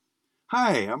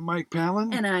Hi, I'm Mike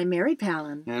Palin. And I'm Mary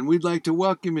Palin. And we'd like to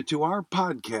welcome you to our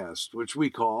podcast, which we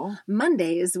call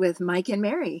Mondays with Mike and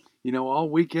Mary. You know, all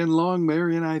weekend long,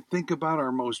 Mary and I think about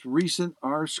our most recent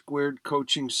R-Squared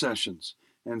coaching sessions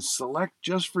and select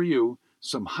just for you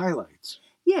some highlights.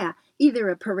 Yeah, either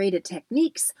a parade of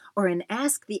techniques or an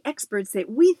ask the experts that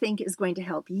we think is going to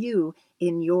help you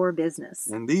in your business.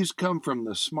 And these come from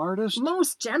the smartest,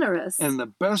 most generous, and the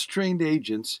best trained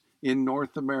agents in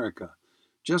North America.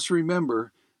 Just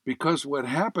remember, because what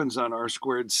happens on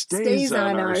R-Squared stays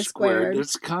on R-Squared.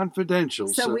 It's confidential.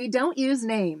 So we don't use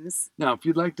names. Now, if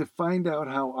you'd like to find out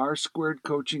how R-Squared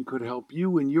coaching could help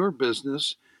you in your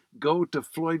business, go to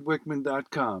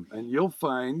floydwickman.com and you'll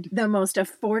find the most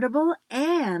affordable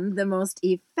and the most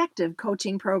effective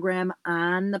coaching program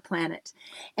on the planet.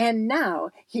 And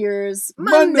now, here's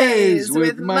Mondays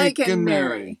with Mike and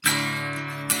Mary.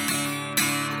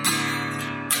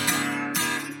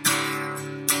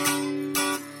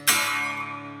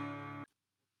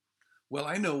 Well,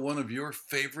 I know one of your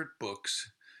favorite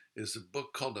books is a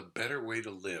book called A Better Way to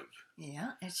Live.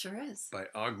 Yeah, it sure is. By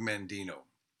Og Mandino.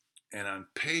 And on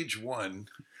page 1,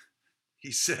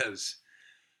 he says,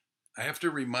 I have to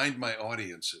remind my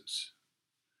audiences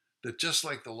that just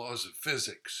like the laws of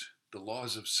physics, the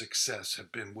laws of success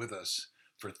have been with us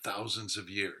for thousands of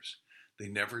years. They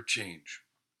never change.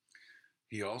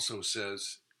 He also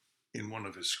says in one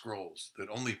of his scrolls that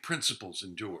only principles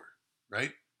endure,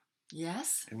 right?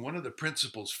 Yes. And one of the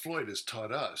principles Floyd has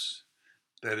taught us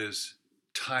that is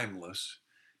timeless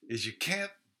is you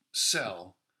can't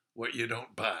sell what you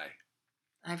don't buy.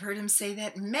 I've heard him say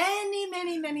that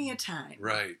many a time.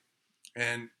 Right.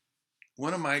 And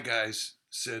one of my guys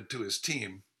said to his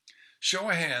team, show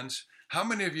of hands, how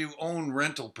many of you own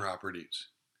rental properties?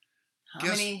 How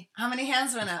many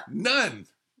hands went up? None.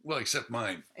 Well, except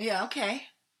mine. Yeah, okay.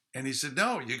 And he said,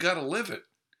 no, you got to live it.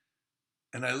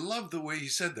 And I love the way he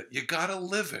said that. You got to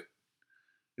live it.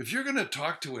 If you're going to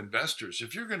talk to investors,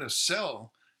 if you're going to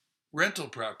sell rental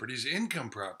properties, income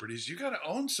properties, you got to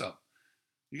own some.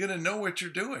 You got to know what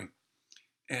you're doing.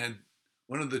 And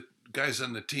one of the guys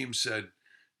on the team said,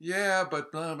 yeah,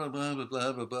 but blah, blah, blah, blah,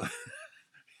 blah, blah, blah.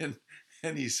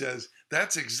 And he says,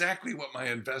 that's exactly what my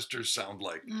investors sound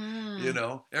like. You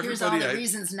know, here's all the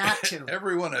reasons not to.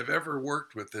 Everyone I've ever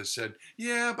worked with has said,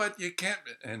 yeah, but you can't.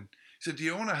 And he said, do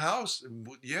you own a house?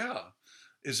 Yeah.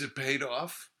 Is it paid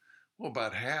off? Well,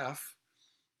 about half.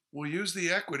 We'll use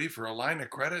the equity for a line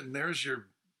of credit, and there's your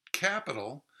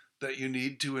capital that you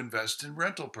need to invest in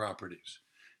rental properties.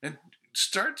 And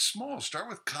start small. Start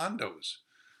with condos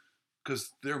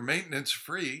because they're maintenance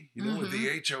free. You know, with the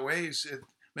HOAs,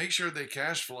 make sure they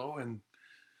cash flow. And,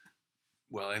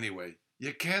 well, anyway,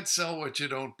 you can't sell what you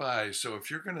don't buy. So if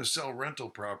you're going to sell rental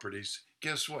properties,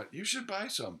 guess what? You should buy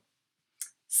some.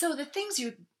 So the things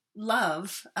you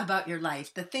love about your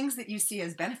life, the things that you see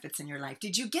as benefits in your life,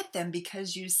 did you get them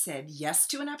because you said yes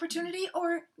to an opportunity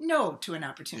or no to an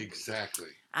opportunity? Exactly.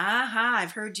 Aha,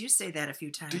 I've heard you say that a few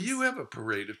times. Do you have a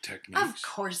parade of techniques? Of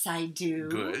course I do.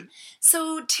 Good.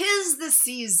 So 'tis the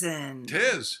season.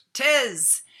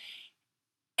 'Tis.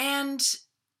 And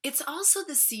it's also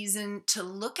the season to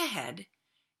look ahead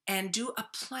and do a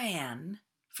plan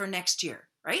for next year,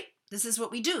 right? This is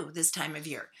what we do this time of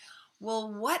year.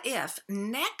 Well, what if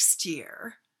next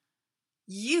year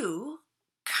you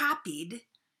copied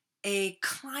a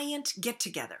client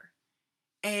get-together,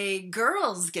 a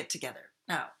girls get-together?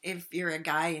 Now, if you're a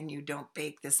guy and you don't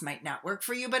bake, this might not work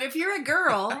for you. But if you're a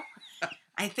girl,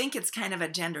 I think it's kind of a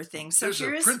gender thing. So there's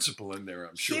a principle in there,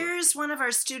 I'm sure. Here's one of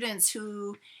our students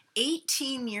who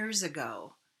 18 years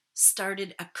ago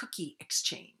started a cookie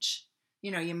exchange. You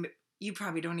know, you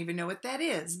probably don't even know what that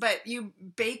is, but you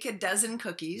bake a dozen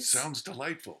cookies. Sounds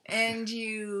delightful. And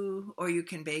you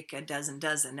can bake a dozen.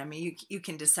 I mean, you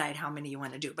can decide how many you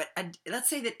want to do. But let's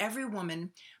say that every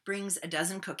woman brings a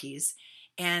dozen cookies,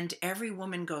 and every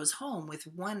woman goes home with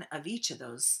one of each of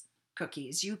those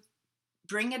cookies. You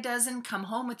bring a dozen, come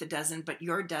home with a dozen, but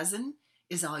your dozen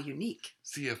is all unique.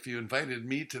 See, if you invited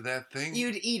me to that thing,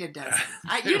 you'd eat a dozen.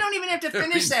 You don't even have to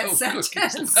finish that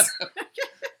sentence.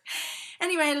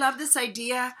 Anyway, I love this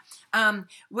idea.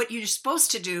 What you're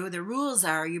supposed to do, the rules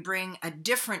are you bring a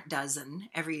different dozen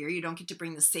every year. You don't get to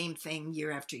bring the same thing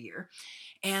year after year.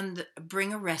 And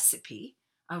bring a recipe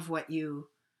of what you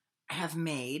have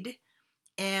made.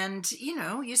 And, you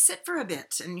know, you sit for a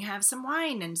bit and you have some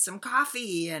wine and some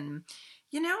coffee. And,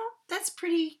 you know, that's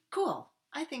pretty cool.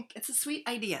 I think it's a sweet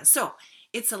idea. So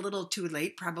it's a little too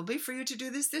late probably for you to do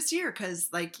this year because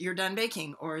like you're done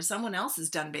baking or someone else is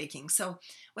done baking. So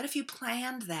what if you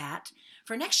planned that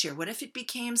for next year? What if it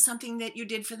became something that you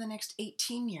did for the next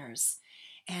 18 years?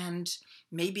 And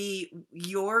maybe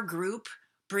your group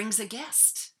brings a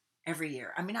guest every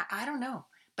year. I mean, I don't know.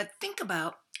 But think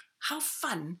about how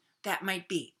fun that might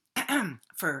be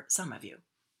for some of you.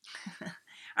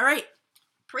 All right,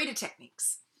 parade of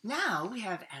techniques. Now we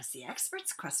have Ask the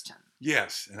Experts question.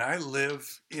 Yes, and I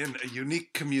live in a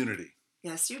unique community.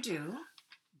 Yes, you do.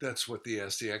 That's what the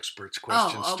Ask the Experts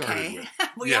question started with.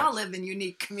 We all live in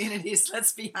unique communities,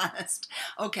 let's be honest.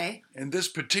 Okay. And this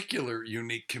particular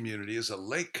unique community is a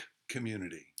lake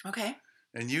community. Okay.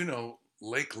 And you know,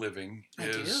 lake living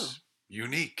is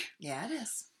unique. Yeah, it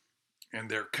is. And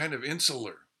they're kind of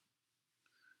insular.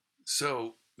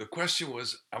 So the question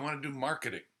was, I want to do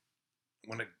marketing. I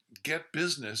want to get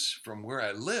business from where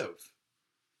I live.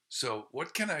 So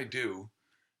what can I do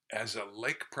as a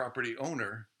lake property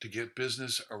owner to get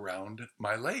business around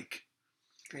my lake?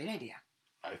 Great idea.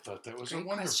 I thought that was Great a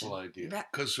wonderful question. idea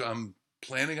because I'm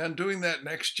planning on doing that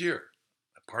next year.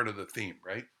 Part of the theme,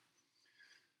 right?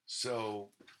 So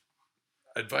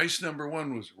advice number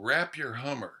 1 was wrap your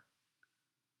Hummer.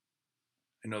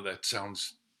 I know that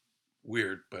sounds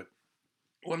weird, but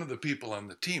one of the people on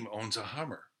the team owns a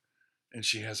Hummer and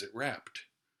she has it wrapped.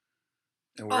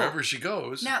 And wherever she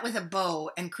goes. Not with a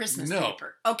bow and Christmas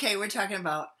paper. Okay, we're talking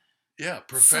about. Yeah,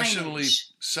 professionally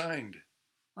signed.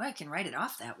 Well, I can write it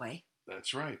off that way.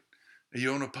 That's right.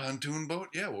 You own a pontoon boat?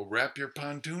 Yeah, we'll wrap your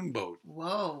pontoon boat.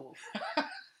 Whoa.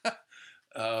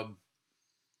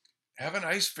 Have an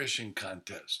ice fishing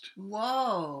contest.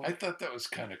 Whoa. I thought that was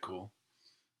kind of cool.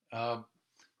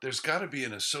 There's got to be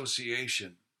an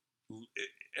association,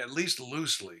 at least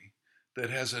loosely, that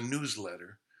has a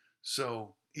newsletter.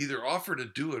 So either offer to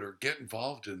do it or get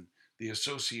involved in the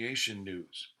association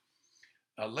news.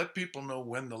 Let people know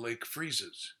when the lake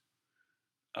freezes.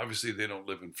 Obviously, they don't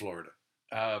live in Florida.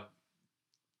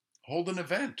 Hold an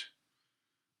event,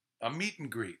 a meet and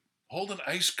greet. Hold an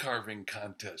ice carving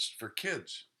contest for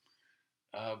kids.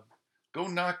 Go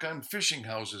knock on fishing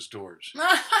houses' doors.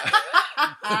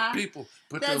 People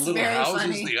put their little houses,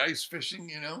 funny. The ice fishing,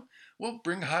 you know. Well,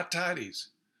 bring hot toddies.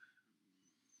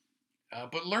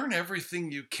 But learn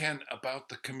everything you can about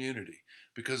the community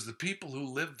because the people who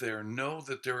live there know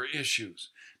that there are issues.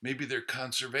 Maybe they're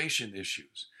conservation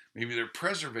issues. Maybe they're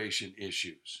preservation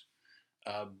issues.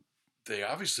 They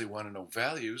obviously want to know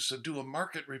values, so do a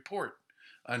market report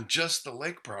on just the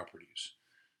lake properties.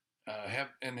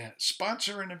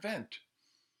 Sponsor an event,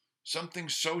 something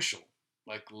social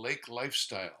like lake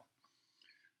lifestyle.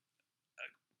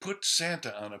 Put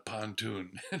Santa on a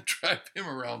pontoon and drive him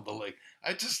around the lake.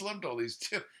 I just loved all these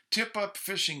tip-up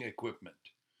fishing equipment.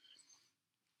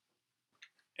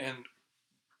 And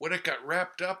what it got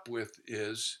wrapped up with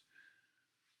is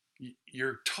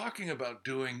you're talking about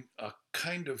doing a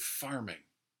kind of farming.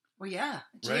 Well, yeah,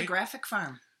 geographic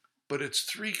farm. But it's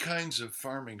 3 kinds of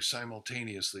farming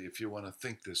simultaneously if you want to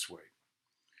think this way.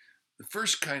 The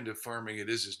first kind of farming it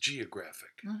is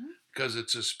geographic because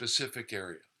it's a specific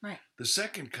area. Right. The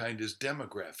second kind is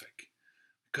demographic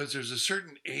because there's a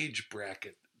certain age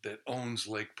bracket that owns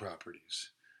lake properties.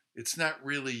 It's not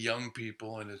really young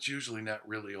people and it's usually not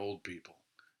really old people.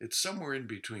 It's somewhere in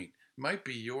between. It might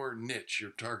be your niche,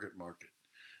 your target market.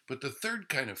 But the third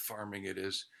kind of farming it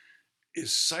is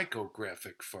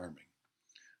psychographic farming.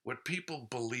 What people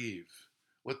believe,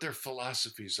 what their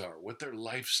philosophies are, what their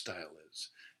lifestyle is.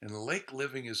 And lake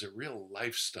living is a real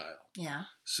lifestyle. Yeah.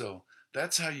 So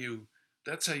that's how you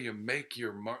make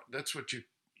your that's what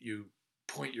you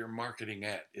point your marketing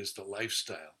at is the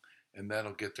lifestyle, and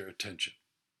that'll get their attention.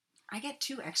 I get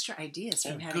 2 extra ideas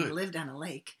from having lived on a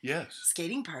lake. Yes.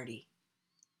 Skating party.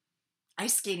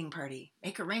 Ice skating party.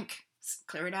 Make a rink.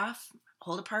 Clear it off.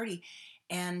 Hold a party.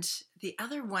 And the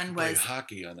other one was... Play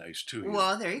hockey on ice, too.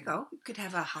 Well, there you go. You could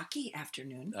have a hockey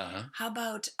afternoon. Uh-huh. How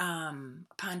about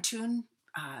pontoon,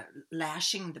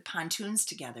 lashing the pontoons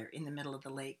together in the middle of the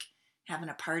lake, having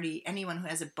a party. Anyone who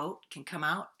has a boat can come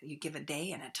out. You give a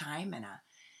day and a time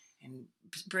and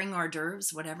bring hors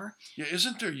d'oeuvres, whatever. Yeah,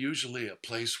 isn't there usually a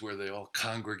place where they all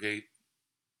congregate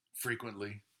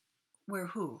frequently? Where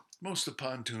who? Most of the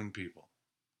pontoon people.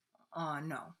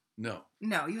 No.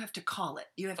 No, you have to call it.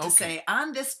 You have to say,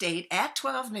 on this date at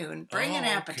 12 noon, bring an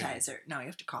appetizer. Okay. No, you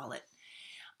have to call it.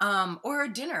 Or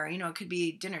a dinner. It could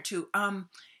be dinner too. And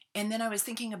then I was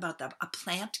thinking about a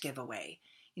plant giveaway.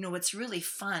 What's really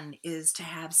fun is to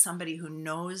have somebody who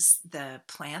knows the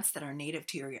plants that are native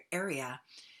to your area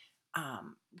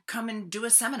come and do a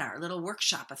seminar, a little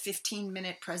workshop, a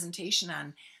 15-minute presentation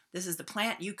on this is the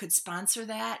plant. You could sponsor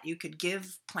that. You could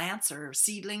give plants or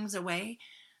seedlings away.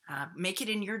 Make it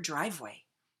in your driveway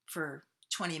for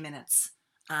 20 minutes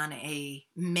on a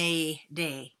May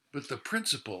day. But the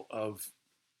principle of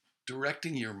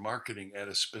directing your marketing at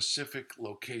a specific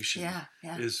location Yeah,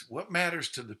 yeah. is what matters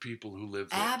to the people who live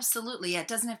there. Absolutely. Yeah, it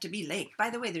doesn't have to be lake. By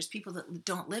the way, there's people that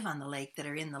don't live on the lake that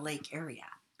are in the lake area.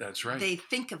 That's right. They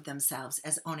think of themselves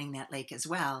as owning that lake as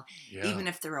well, Yeah. even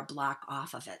if they're a block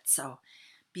off of it. So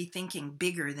be thinking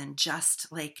bigger than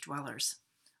just lake dwellers.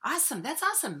 Awesome. That's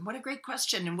awesome. What a great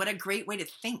question and what a great way to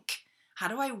think. How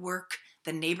do I work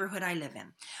the neighborhood I live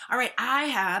in? All right, I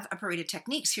have a parade of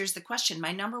techniques. Here's the question.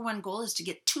 My number one goal is to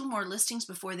get 2 more listings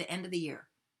before the end of the year.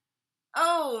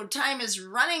 Oh, time is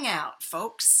running out,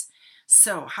 folks.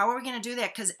 So how are we going to do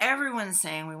that? Because everyone's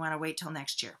saying we want to wait till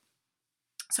next year.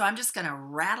 So I'm just going to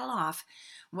rattle off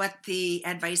what the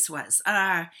advice was.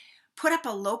 Put up a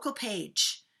local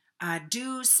page.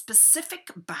 Do specific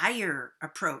buyer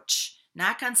approach.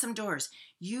 Knock on some doors.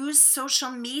 Use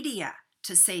social media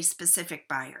to say specific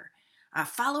buyer.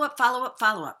 Follow up, follow up,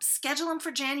 follow up. Schedule them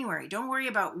for January. Don't worry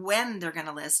about when they're going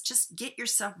to list. Just get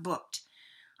yourself booked.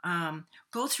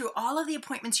 Go through all of the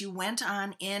appointments you went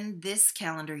on in this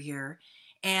calendar year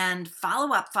and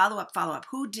follow up, follow up, follow up.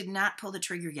 Who did not pull the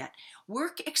trigger yet?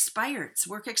 Work expireds.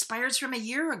 Work expires from a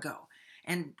year ago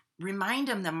and remind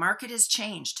them the market has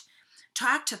changed.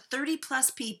 Talk to 30 plus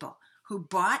people who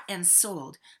bought and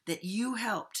sold that you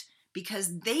helped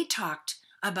because they talked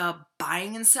about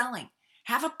buying and selling.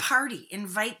 Have a party,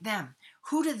 invite them.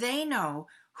 Who do they know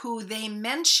who they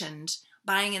mentioned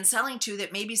buying and selling to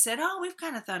that maybe said, oh, we've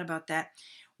kind of thought about that.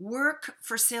 Work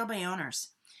for sale by owners.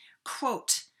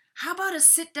 Quote, how about a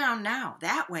sit down now?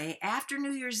 That way, after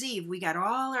New Year's Eve, we got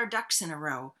all our ducks in a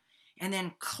row and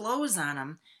then close on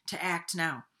them to act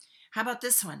now. How about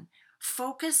this one?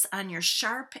 Focus on your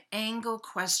sharp angle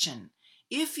question.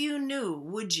 If you knew,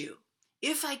 would you?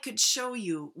 If I could show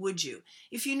you, would you?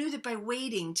 If you knew that by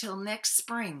waiting till next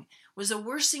spring was the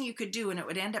worst thing you could do and it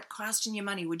would end up costing you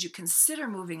money, would you consider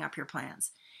moving up your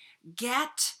plans?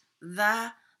 Get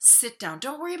the sit down.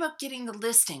 Don't worry about getting the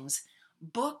listings.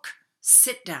 Book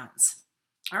sit downs.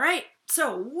 All right.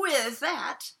 So with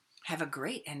that, have a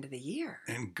great end of the year.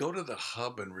 And go to the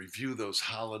hub and review those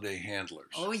holiday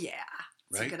handlers. Oh, yeah.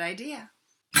 It's a good idea.